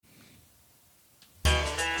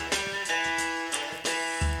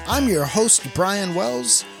I'm your host, Brian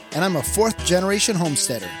Wells, and I'm a fourth-generation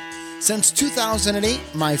homesteader. Since 2008,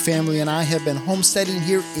 my family and I have been homesteading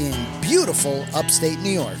here in beautiful upstate New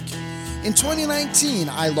York. In 2019,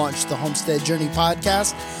 I launched the Homestead Journey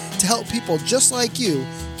podcast to help people just like you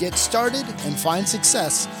get started and find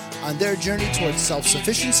success on their journey towards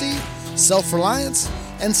self-sufficiency, self-reliance,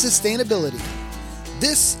 and sustainability.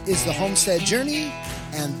 This is the Homestead Journey,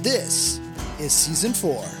 and this is Season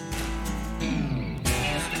 4.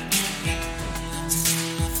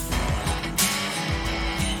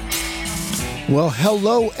 Well,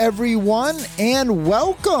 hello everyone, and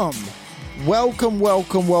welcome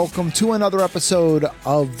to another episode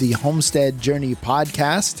of the Homestead Journey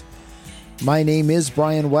podcast. My name is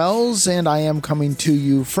Brian Wells, and I am coming to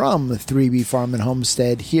you from 3B Farm and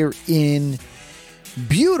Homestead here in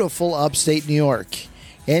beautiful upstate New York.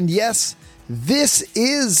 And yes, this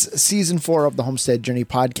is Season 4 of the Homestead Journey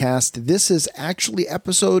podcast. This is actually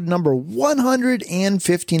episode number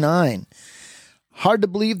 159. Hard to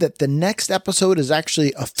believe that the next episode is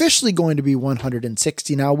actually officially going to be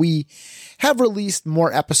 160. Now, we have released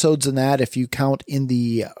more episodes than that if you count in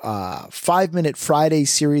the 5-Minute Friday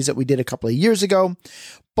series that we did a couple of years ago.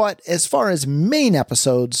 But as far as main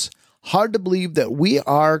episodes, hard to believe that we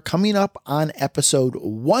are coming up on episode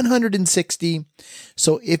 160.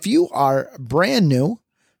 So if you are brand new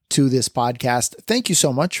to this podcast, thank you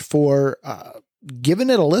so much for giving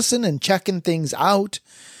it a listen and checking things out.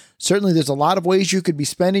 Certainly, there's a lot of ways you could be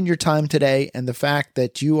spending your time today, and the fact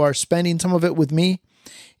that you are spending some of it with me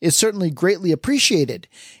is certainly greatly appreciated.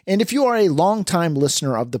 And if you are a longtime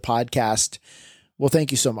listener of the podcast, well,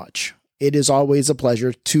 thank you so much. It is always a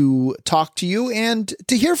pleasure to talk to you and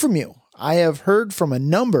to hear from you. I have heard from a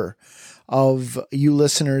number of you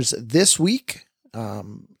listeners this week,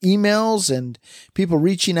 emails and people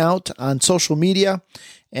reaching out on social media,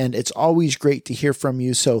 and it's always great to hear from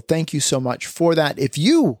you. So thank you so much for that. If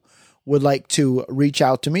you would like to reach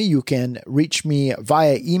out to me, you can reach me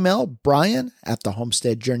via email,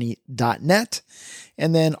 brian@thehomesteadjourney.net.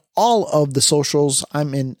 And then all of the socials,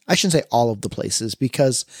 I'm in, I shouldn't say all of the places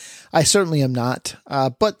because I certainly am not,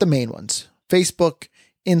 but the main ones, Facebook,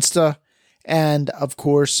 Insta, and of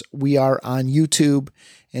course we are on YouTube.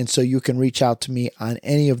 And so you can reach out to me on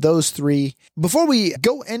any of those three. Before we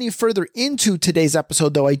go any further into today's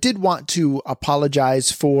episode, though, I did want to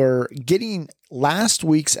apologize for getting last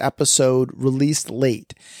week's episode released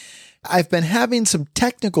late. I've been having some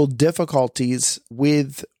technical difficulties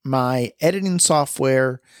with my editing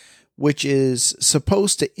software, which is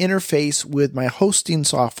supposed to interface with my hosting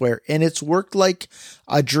software, and it's worked like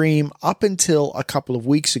a dream up until a couple of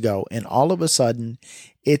weeks ago, and all of a sudden,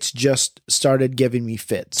 it's just started giving me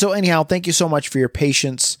fits. So anyhow, thank you so much for your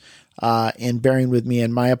patience and bearing with me,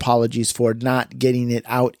 and my apologies for not getting it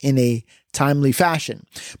out in a timely fashion.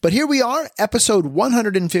 But here we are, episode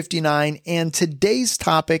 159, and today's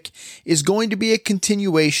topic is going to be a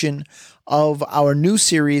continuation of our new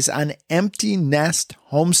series on empty nest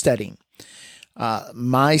homesteading.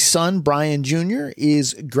 My son, Brian Jr.,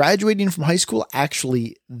 is graduating from high school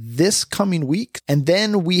actually this coming week. And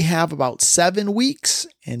then we have about 7 weeks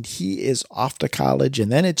and he is off to college. And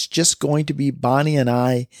then it's just going to be Bonnie and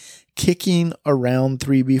I kicking around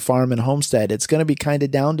 3B Farm and Homestead. It's going to be kind of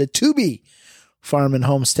down to 2B Farm and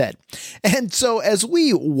Homestead. And so as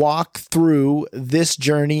we walk through this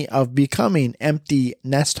journey of becoming empty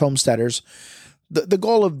nest homesteaders, the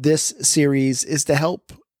goal of this series is to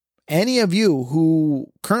help any of you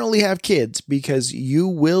who currently have kids, because you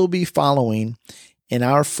will be following in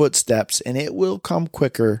our footsteps and it will come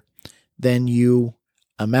quicker than you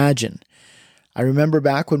imagine. I remember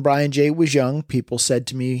back when Brian J. was young, people said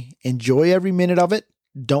to me, enjoy every minute of it.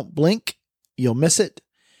 Don't blink. You'll miss it.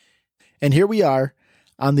 And here we are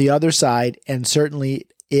on the other side, and certainly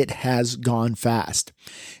it has gone fast.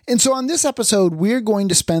 And so on this episode, we're going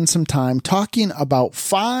to spend some time talking about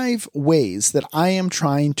 5 ways that I am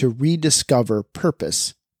trying to rediscover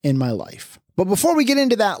purpose in my life. But before we get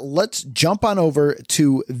into that, let's jump on over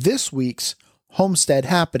to this week's homestead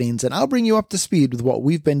happenings, and I'll bring you up to speed with what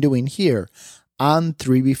we've been doing here on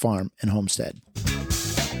 3B Farm and Homestead.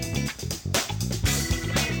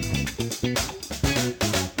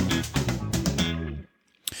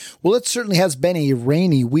 Well, it certainly has been a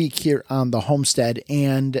rainy week here on the homestead,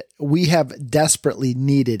 and we have desperately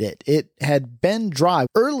needed it. It had been dry.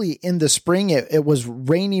 Early in the spring, it was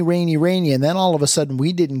rainy, and then all of a sudden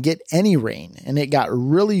we didn't get any rain, and it got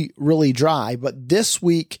really, really dry. But this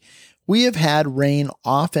week, we have had rain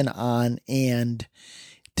off and on, and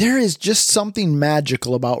there is just something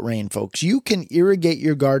magical about rain, folks. You can irrigate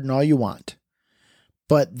your garden all you want,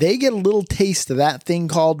 but they get a little taste of that thing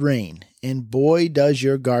called rain, and boy, does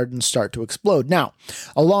your garden start to explode. Now,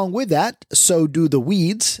 along with that, so do the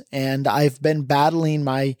weeds, and I've been battling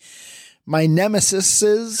my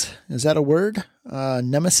nemesises. Is that a word?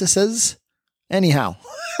 Nemesises? Anyhow,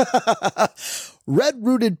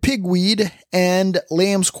 red-rooted pigweed and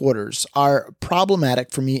lamb's quarters are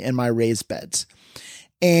problematic for me in my raised beds.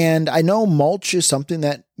 And I know mulch is something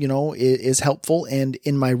that, is helpful. And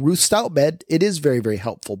in my Ruth Stout bed, it is very, very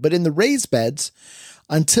helpful. But in the raised beds,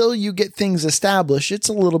 until you get things established, it's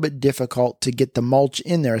a little bit difficult to get the mulch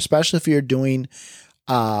in there, especially if you're doing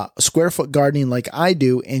square foot gardening like I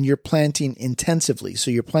do, and you're planting intensively.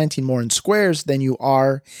 So you're planting more in squares than you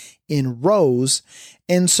are in rows.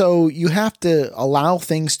 And so you have to allow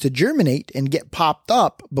things to germinate and get popped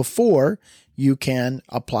up before you can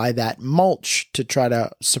apply that mulch to try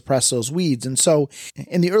to suppress those weeds. And so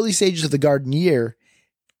in the early stages of the garden year,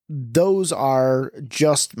 those are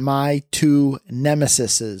just my two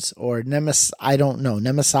nemesises, or I don't know,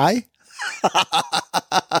 nemesi?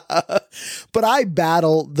 But I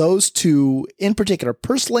battle those two in particular,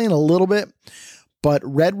 purslane a little bit, but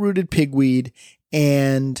red-rooted pigweed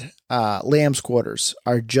and lamb's quarters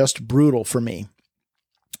are just brutal for me.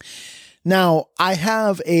 Now, I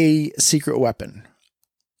have a secret weapon.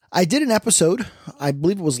 I did an episode, I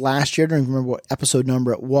believe it was last year, I don't even remember what episode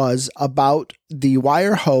number it was, about the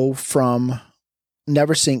wire hoe from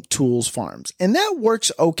Neversink Tools Farms. And that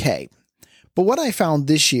works okay. But what I found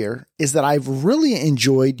this year is that I've really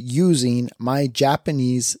enjoyed using my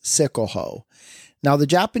Japanese sickle hoe. Now, the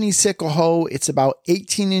Japanese sickle hoe, it's about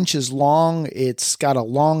 18 inches long. It's got a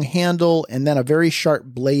long handle and then a very sharp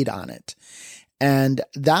blade on it. And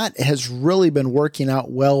that has really been working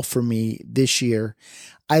out well for me this year.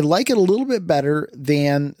 I like it a little bit better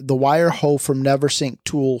than the wire hoe from Neversink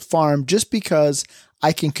Tool Farm just because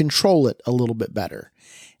I can control it a little bit better,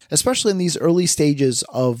 especially in these early stages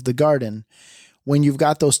of the garden. When you've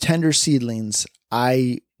got those tender seedlings,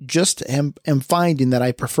 I just am finding that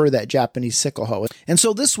I prefer that Japanese sickle hoe. And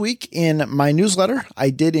so this week in my newsletter, I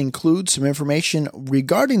did include some information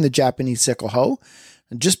regarding the Japanese sickle hoe,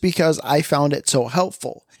 just because I found it so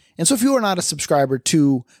helpful. And so if you are not a subscriber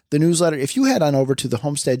to the newsletter, if you head on over to the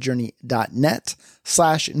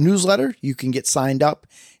homesteadjourney.net/newsletter, you can get signed up,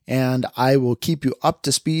 and I will keep you up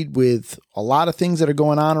to speed with a lot of things that are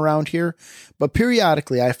going on around here. But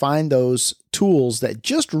periodically, I find those tools that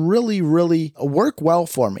just really, really work well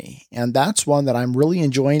for me. And that's one that I'm really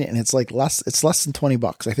enjoying. And it's less than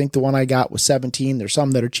 $20. I think the one I got was $17. There's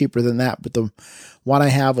some that are cheaper than that, but the one I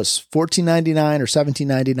have was $14.99 or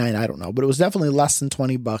 $17.99. I don't know, but it was definitely less than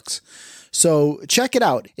 $20. So check it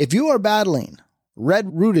out. If you are battling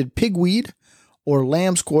red-rooted pigweed or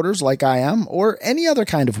lamb's quarters like I am, or any other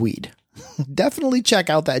kind of weed, definitely check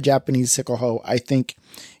out that Japanese sickle hoe. I think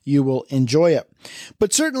you will enjoy it.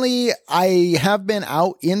 But certainly I have been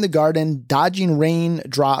out in the garden dodging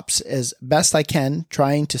raindrops as best I can,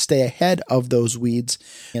 trying to stay ahead of those weeds.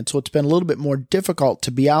 And so it's been a little bit more difficult to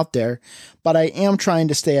be out there, but I am trying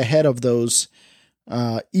to stay ahead of those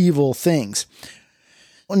evil things.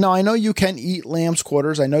 Now, I know you can eat lamb's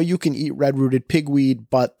quarters. I know you can eat red-rooted pigweed,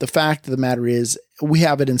 but the fact of the matter is we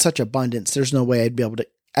have it in such abundance. There's no way I'd be able to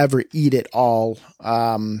ever eat it all.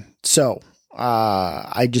 So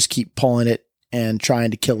I just keep pulling it and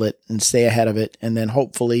trying to kill it and stay ahead of it. And then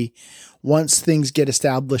hopefully once things get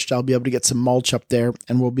established, I'll be able to get some mulch up there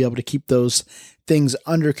and we'll be able to keep those things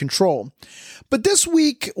under control. But this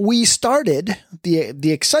week we started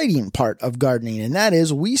the exciting part of gardening, and that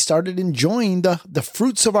is we started enjoying the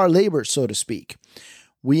fruits of our labor, so to speak.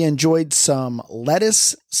 We enjoyed some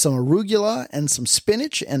lettuce, some arugula, and some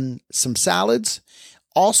spinach and some salads,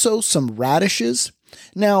 also some radishes.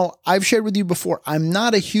 Now, I've shared with you before, I'm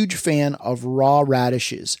not a huge fan of raw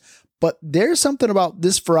radishes, but there's something about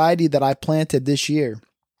this variety that I planted this year.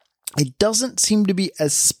 It doesn't seem to be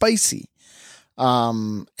as spicy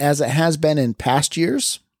as it has been in past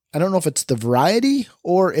years. I don't know if it's the variety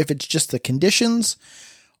or if it's just the conditions,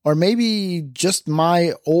 or maybe just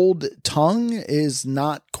my old tongue is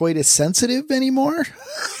not quite as sensitive anymore.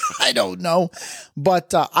 I don't know,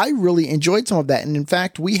 but I really enjoyed some of that. And in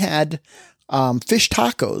fact, we had fish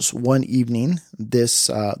tacos one evening this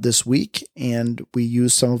week, and we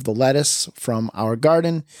used some of the lettuce from our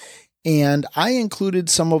garden, and I included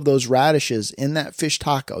some of those radishes in that fish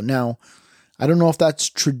taco. Now, I don't know if that's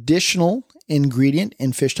traditional ingredient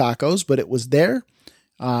in fish tacos, but it was there.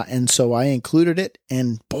 And so I included it,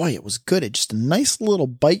 and boy, it was good. It just a nice little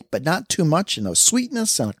bite, but not too much, and a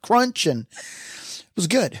sweetness and a crunch, and it was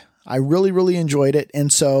good. I really, really enjoyed it.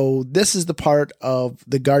 And so this is the part of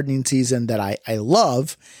the gardening season that I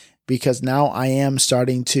love, because now I am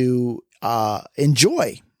starting to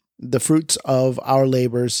enjoy the fruits of our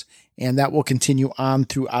labors, and that will continue on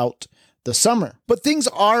throughout the summer. But things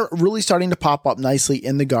are really starting to pop up nicely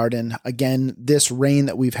in the garden. Again, this rain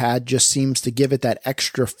that we've had just seems to give it that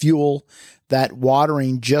extra fuel that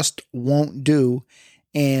watering just won't do.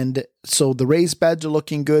 And so the raised beds are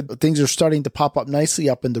looking good. Things are starting to pop up nicely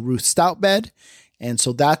up in the Ruth Stout bed. And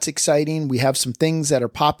so that's exciting. We have some things that are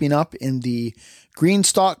popping up in the green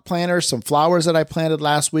stalk planter. Some flowers that I planted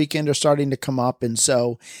last weekend are starting to come up. And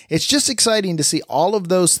so it's just exciting to see all of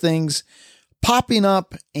those things popping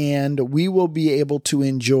up, and we will be able to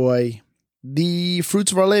enjoy the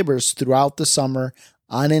fruits of our labors throughout the summer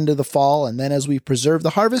on into the fall. And then as we preserve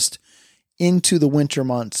the harvest into the winter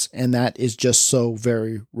months, and that is just so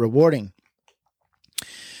very rewarding.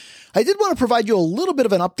 I did want to provide you a little bit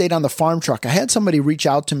of an update on the farm truck. I had somebody reach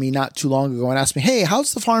out to me not too long ago and ask me, hey,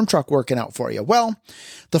 how's the farm truck working out for you? Well,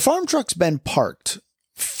 the farm truck's been parked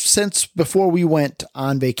since before we went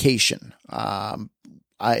on vacation.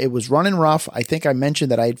 It was running rough. I think I mentioned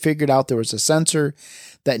that I had figured out there was a sensor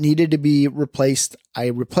that needed to be replaced. I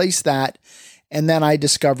replaced that. And then I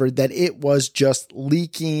discovered that it was just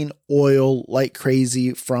leaking oil like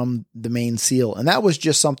crazy from the main seal. And that was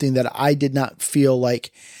just something that I did not feel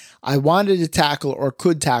like I wanted to tackle or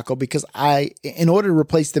could tackle, because in order to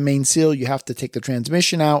replace the main seal, you have to take the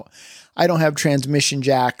transmission out. I don't have transmission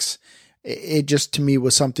jacks. It just, to me,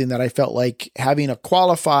 was something that I felt like having a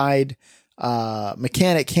qualified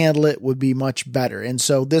mechanic handle it would be much better. And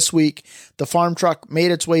so this week, the farm truck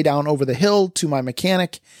made its way down over the hill to my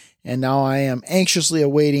mechanic, and now I am anxiously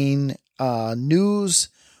awaiting news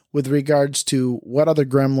with regards to what other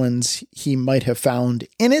gremlins he might have found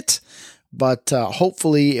in it. But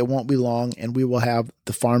hopefully it won't be long and we will have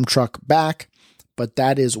the farm truck back. But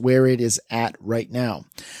that is where it is at right now.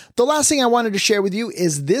 The last thing I wanted to share with you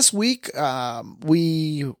is this week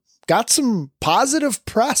we got some positive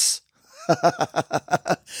press.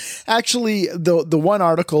 Actually, the one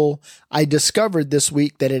article I discovered this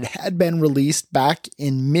week that it had been released back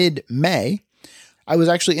in mid-May. I was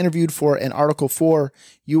actually interviewed for an article for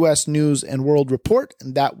U.S. News and World Report,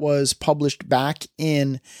 and that was published back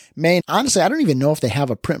in May. Honestly, I don't even know if they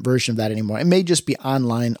have a print version of that anymore. It may just be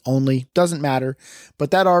online only. Doesn't matter.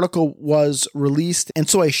 But that article was released, and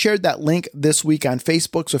so I shared that link this week on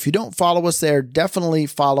Facebook. So if you don't follow us there, definitely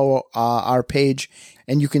follow our page,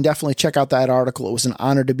 and you can definitely check out that article. It was an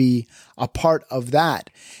honor to be a part of that.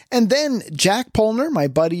 And then Jack Polner, my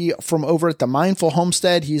buddy from over at the Mindful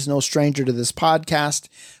Homestead, he's no stranger to this podcast.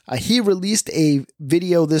 He released a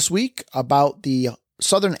video this week about the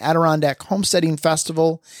Southern Adirondack Homesteading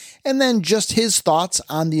Festival, and then just his thoughts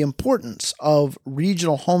on the importance of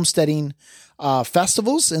regional homesteading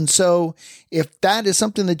festivals. And so if that is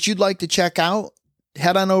something that you'd like to check out,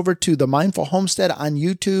 head on over to the Mindful Homestead on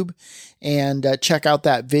YouTube and check out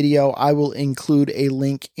that video. I will include a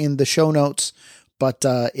link in the show notes. But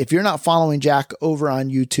if you're not following Jack over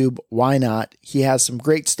on YouTube, why not? He has some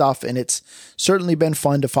great stuff, and it's certainly been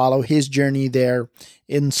fun to follow his journey there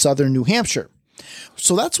in southern New Hampshire.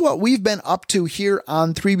 So that's what we've been up to here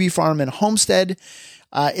on 3B Farm and Homestead.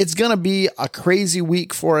 It's going to be a crazy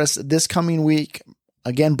week for us this coming week.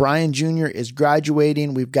 Again, Brian Jr. is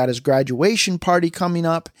graduating. We've got his graduation party coming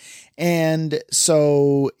up. And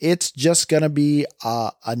so it's just going to be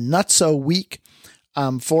a nutso week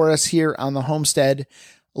for us here on the homestead.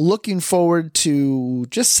 Looking forward to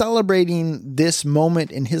just celebrating this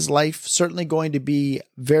moment in his life. Certainly going to be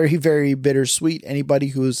very, very bittersweet. Anybody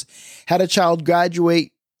who's had a child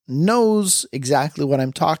graduate knows exactly what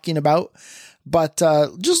I'm talking about. But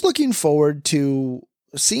just looking forward to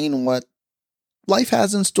seeing what life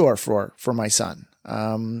has in store for my son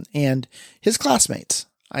and his classmates.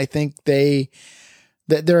 I think they're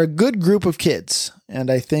a good group of kids, and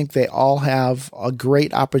I think they all have a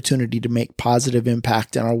great opportunity to make positive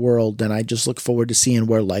impact in our world, and I just look forward to seeing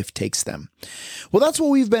where life takes them. Well, that's what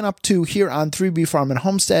we've been up to here on 3B Farm and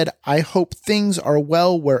Homestead. I hope things are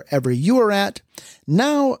well wherever you are at.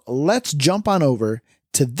 Now, let's jump on over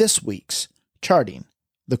to this week's Charting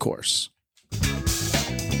the Course.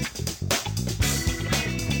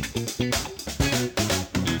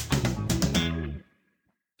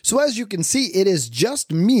 So as you can see, it is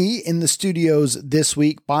just me in the studios this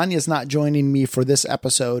week. Banya's not joining me for this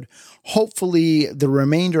episode. Hopefully the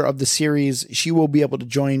remainder of the series, she will be able to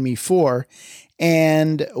join me for,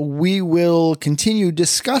 and we will continue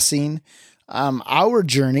discussing our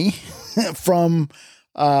journey from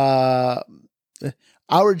our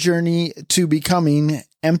journey to becoming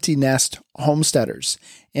empty nest homesteaders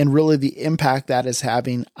and really the impact that is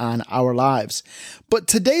having on our lives. But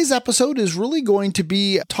today's episode is really going to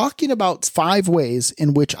be talking about 5 ways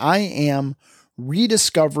in which I am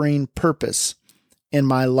rediscovering purpose in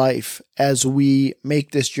my life as we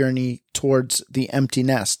make this journey towards the empty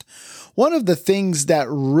nest. One of the things that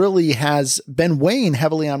really has been weighing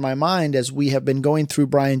heavily on my mind as we have been going through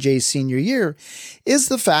Brian Jay's senior year is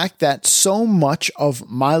the fact that so much of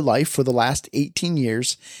my life for the last 18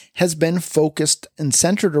 years has been focused and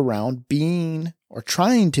centered around being or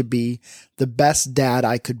trying to be the best dad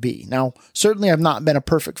I could be. Now, certainly I've not been a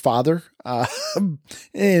perfect father.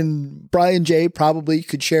 And Brian Jay probably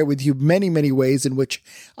could share with you many, many ways in which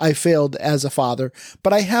I failed as a father,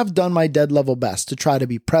 but I have done my dead level best to try to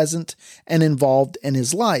be present and involved in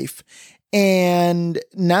his life. And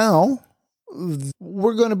now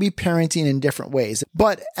we're going to be parenting in different ways.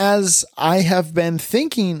 But as I have been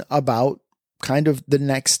thinking about kind of the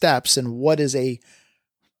next steps and what is I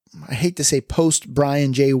hate to say post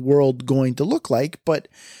Brian Jay world going to look like, but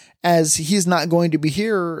as he's not going to be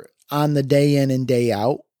here on the day in and day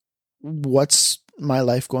out, what's my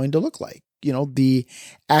life going to look like? You know, the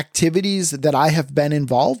activities that I have been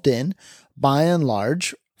involved in by and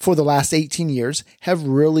large for the last 18 years have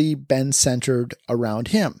really been centered around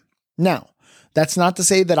him. Now, that's not to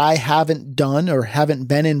say that I haven't done or haven't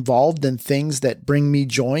been involved in things that bring me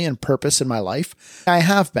joy and purpose in my life. I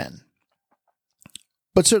have been.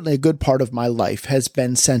 But certainly a good part of my life has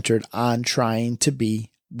been centered on trying to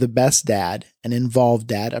be the best dad, an involved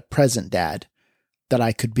dad, a present dad that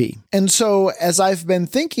I could be. And so as I've been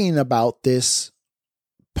thinking about this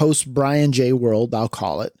post Brian Jay world, I'll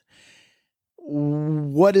call it,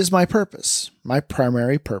 what is my purpose? My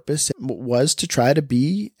primary purpose was to try to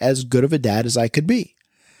be as good of a dad as I could be.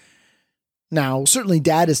 Now, certainly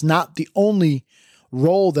dad is not the only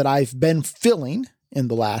role that I've been filling in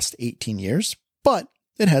the last 18 years, but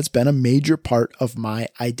it has been a major part of my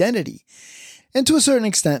identity. And to a certain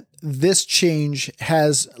extent, this change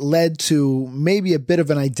has led to maybe a bit of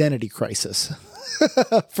an identity crisis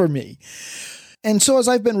for me. And so as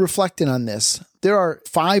I've been reflecting on this, there are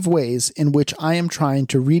 5 ways in which I am trying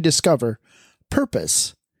to rediscover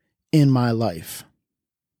purpose in my life.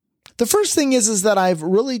 The first thing is that I've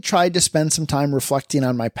really tried to spend some time reflecting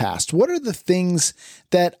on my past. What are the things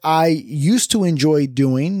that I used to enjoy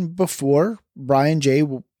doing before Brian Jay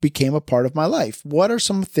became a part of my life? What are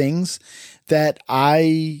some things that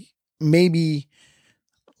I maybe,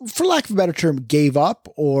 for lack of a better term, gave up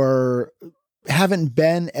or haven't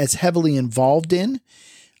been as heavily involved in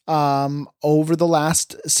over the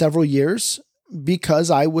last several years because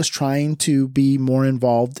I was trying to be more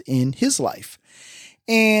involved in his life?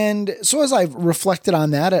 And so as I've reflected on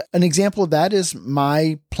that, an example of that is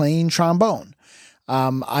my playing trombone.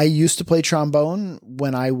 I used to play trombone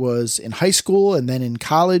when I was in high school, and then in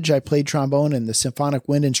college, I played trombone in the Symphonic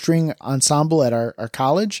Wind and String Ensemble at our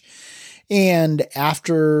college. And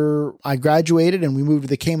after I graduated and we moved to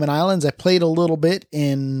the Cayman Islands, I played a little bit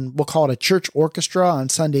in, we'll call it a church orchestra on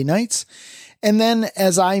Sunday nights. And then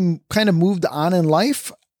as I kind of moved on in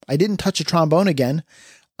life, I didn't touch a trombone again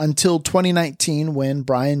until 2019 when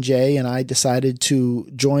Brian Jay and I decided to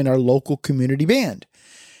join our local community band.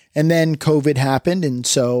 And then COVID happened, and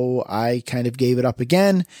so I kind of gave it up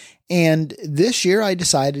again. And this year I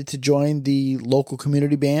decided to join the local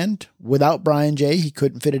community band without Brian Jay. He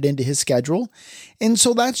couldn't fit it into his schedule. And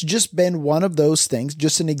so that's just been one of those things,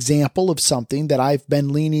 just an example of something that I've been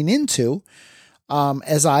leaning into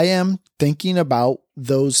as I am thinking about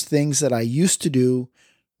those things that I used to do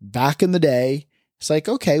back in the day. It's like,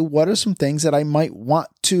 okay, what are some things that I might want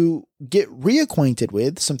to get reacquainted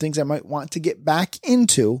with, some things I might want to get back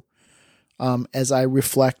into as I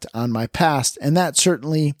reflect on my past? And that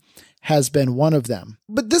certainly has been one of them.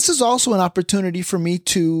 But this is also an opportunity for me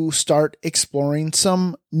to start exploring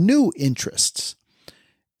some new interests.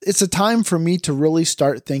 It's a time for me to really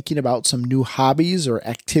start thinking about some new hobbies or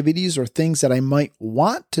activities or things that I might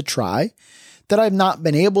want to try that I've not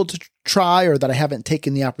been able to try or that I haven't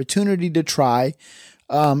taken the opportunity to try.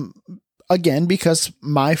 Again, because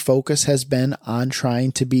my focus has been on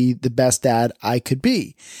trying to be the best dad I could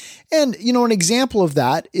be. And, you know, an example of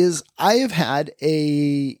that is I have had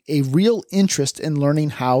a real interest in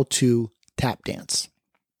learning how to tap dance.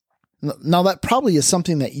 Now, that probably is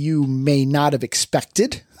something that you may not have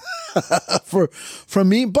expected from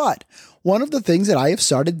me, but one of the things that I have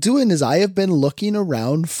started doing is I have been looking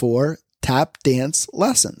around for tap dance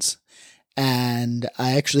lessons. And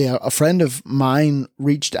a friend of mine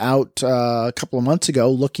reached out a couple of months ago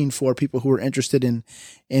looking for people who were interested in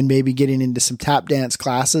maybe getting into some tap dance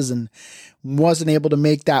classes, and wasn't able to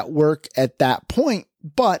make that work at that point.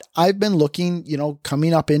 But I've been looking,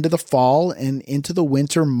 coming up into the fall and into the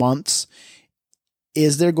winter months.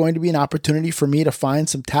 Is there going to be an opportunity for me to find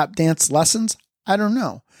some tap dance lessons? I don't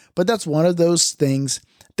know. But that's one of those things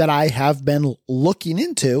that I have been looking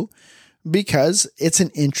into because it's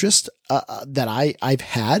an interest that I've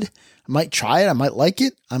had. I might try it. I might like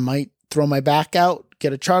it. I might throw my back out,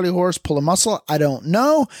 get a Charlie horse, pull a muscle. I don't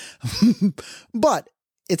know. But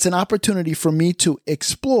it's an opportunity for me to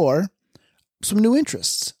explore some new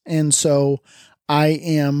interests. And so I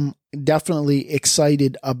am definitely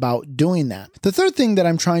excited about doing that. The third thing that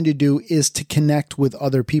I'm trying to do is to connect with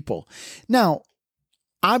other people. Now,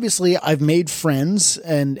 obviously, I've made friends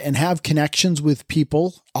and have connections with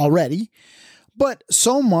people already, but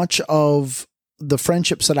so much of the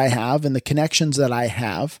friendships that I have and the connections that I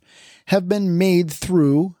have been made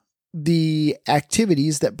through the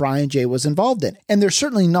activities that Brian J. was involved in. And there's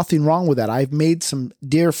certainly nothing wrong with that. I've made some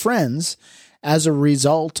dear friends as a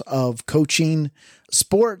result of coaching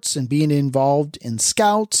sports and being involved in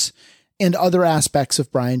scouts and other aspects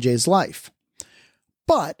of Brian J.'s life.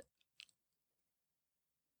 But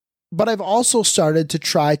I've also started to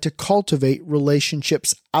try to cultivate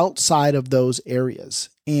relationships outside of those areas.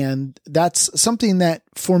 And that's something that,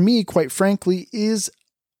 for me, quite frankly, is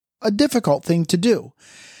a difficult thing to do.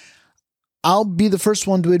 I'll be the first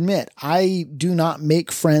one to admit, I do not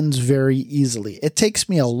make friends very easily. It takes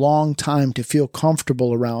me a long time to feel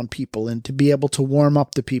comfortable around people and to be able to warm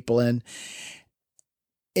up to people. And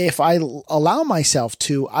if I allow myself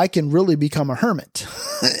to, I can really become a hermit.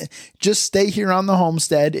 Just stay here on the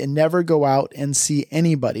homestead and never go out and see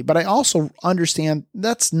anybody. But I also understand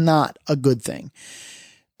that's not a good thing.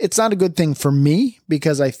 It's not a good thing for me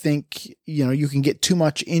because I think, you can get too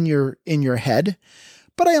much in your head.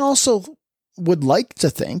 But I also would like to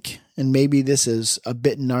think, and maybe this is a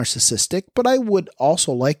bit narcissistic, but I would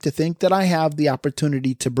also like to think that I have the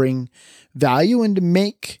opportunity to bring value and to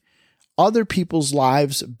make other people's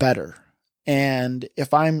lives better. And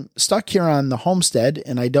if I'm stuck here on the homestead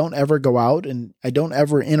and I don't ever go out and I don't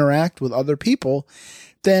ever interact with other people,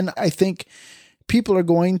 then I think people are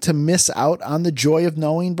going to miss out on the joy of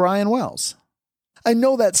knowing Brian Wells. I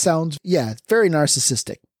know that sounds, very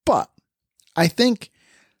narcissistic, but I think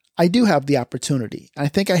I do have the opportunity. I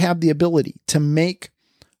think I have the ability to make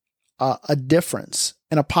a difference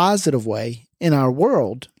in a positive way in our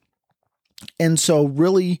world. And so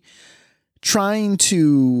really trying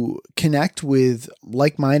to connect with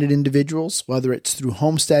like-minded individuals, whether it's through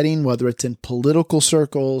homesteading, whether it's in political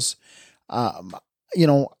circles, I'm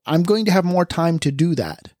going to have more time to do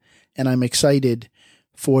that. And I'm excited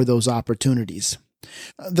for those opportunities.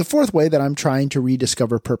 The fourth way that I'm trying to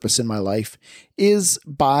rediscover purpose in my life is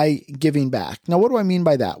by giving back. Now, what do I mean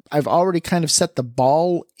by that? I've already kind of set the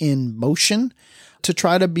ball in motion to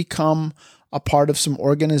try to become a part of some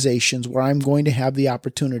organizations where I'm going to have the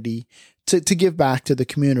opportunity to give back to the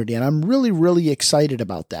community. And I'm really, really excited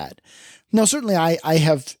about that. Now, certainly I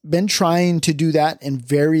have been trying to do that in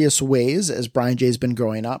various ways as Brian J.'s been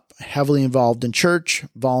growing up, heavily involved in church,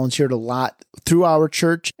 volunteered a lot through our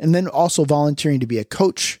church, and then also volunteering to be a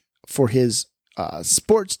coach for his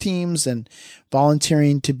sports teams and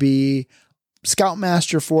volunteering to be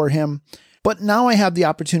scoutmaster for him. But now I have the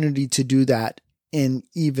opportunity to do that in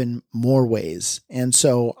even more ways. And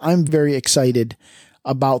so I'm very excited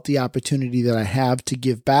about the opportunity that I have to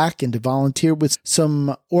give back and to volunteer with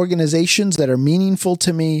some organizations that are meaningful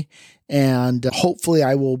to me. And hopefully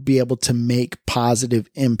I will be able to make positive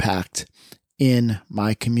impact in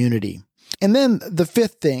my community. And then the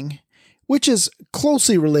fifth thing, which is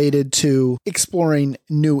closely related to exploring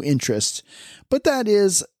new interests, but that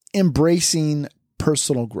is embracing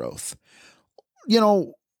personal growth.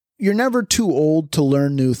 You're never too old to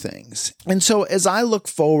learn new things. And so as I look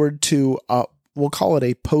forward to we'll call it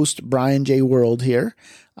a post Brian J. world here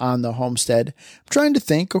on the homestead, I'm trying to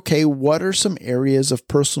think, okay, what are some areas of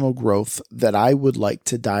personal growth that I would like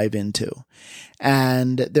to dive into?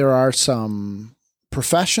 And there are some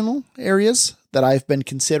professional areas that I've been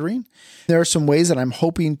considering. There are some ways that I'm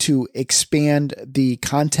hoping to expand the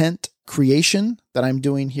content creation that I'm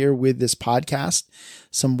doing here with this podcast,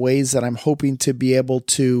 some ways that I'm hoping to be able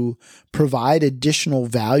to provide additional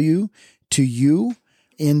value to you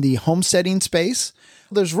in the homesteading space.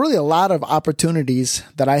 There's really a lot of opportunities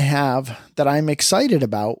that I have that I'm excited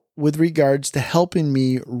about with regards to helping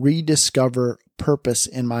me rediscover purpose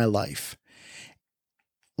in my life.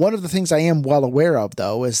 One of the things I am well aware of,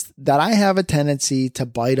 though, is that I have a tendency to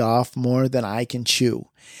bite off more than I can chew.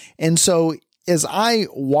 And so as I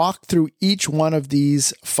walk through each one of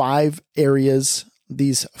these 5 areas,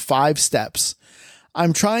 these 5 steps,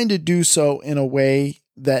 I'm trying to do so in a way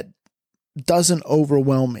that doesn't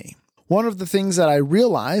overwhelm me. One of the things that I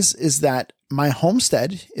realize is that my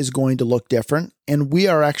homestead is going to look different, and we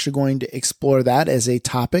are actually going to explore that as a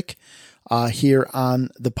topic here on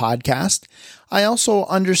the podcast. I also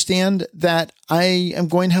understand that I am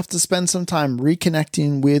going to have to spend some time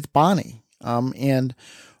reconnecting with Bonnie and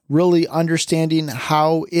really understanding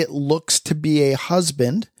how it looks to be a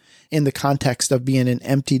husband in the context of being an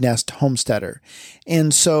empty nest homesteader.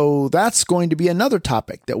 And so that's going to be another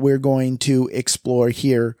topic that we're going to explore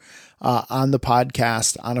here on the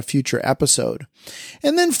podcast on a future episode.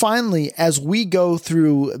 And then finally, as we go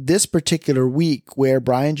through this particular week where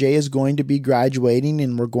Brian J is going to be graduating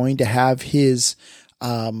and we're going to have his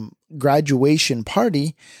graduation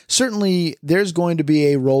party, certainly there's going to be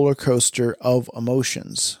a roller coaster of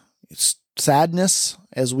emotions. It's sadness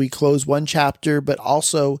as we close one chapter, but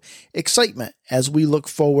also excitement as we look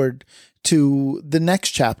forward to the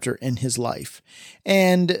next chapter in his life.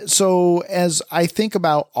 And so as I think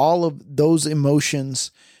about all of those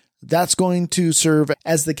emotions, that's going to serve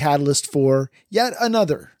as the catalyst for yet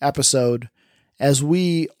another episode as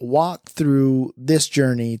we walk through this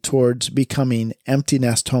journey towards becoming empty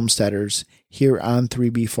nest homesteaders here on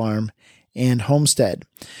 3B Farm and Homestead.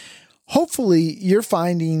 Hopefully, you're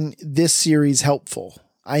finding this series helpful.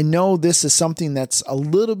 I know this is something that's a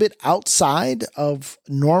little bit outside of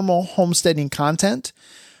normal homesteading content,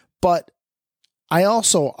 but I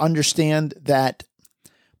also understand that,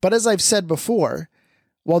 but as I've said before,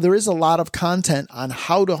 while there is a lot of content on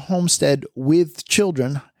how to homestead with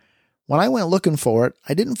children, when I went looking for it,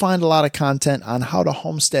 I didn't find a lot of content on how to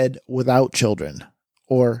homestead without children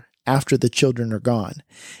or after the children are gone.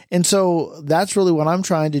 And so that's really what I'm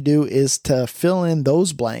trying to do, is to fill in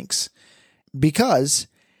those blanks, because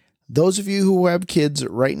those of you who have kids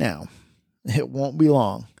right now, it won't be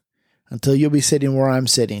long until you'll be sitting where I'm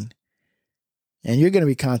sitting and you're going to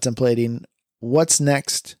be contemplating what's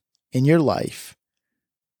next in your life.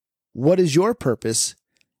 What is your purpose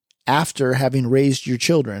after having raised your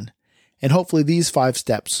children? And hopefully these 5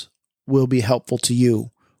 steps will be helpful to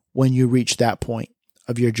you when you reach that point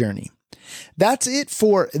of your journey. That's it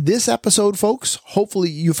for this episode, folks. Hopefully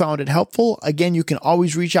you found it helpful. Again, you can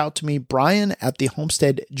always reach out to me. Brian at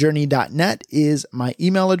thehomesteadjourney.net is my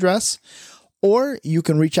email address, or you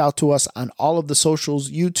can reach out to us on all of the socials,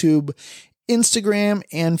 YouTube, Instagram,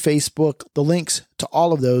 and Facebook. The links to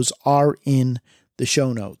all of those are in the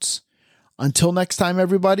show notes. Until next time,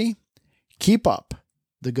 everybody, keep up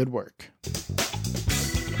the good work.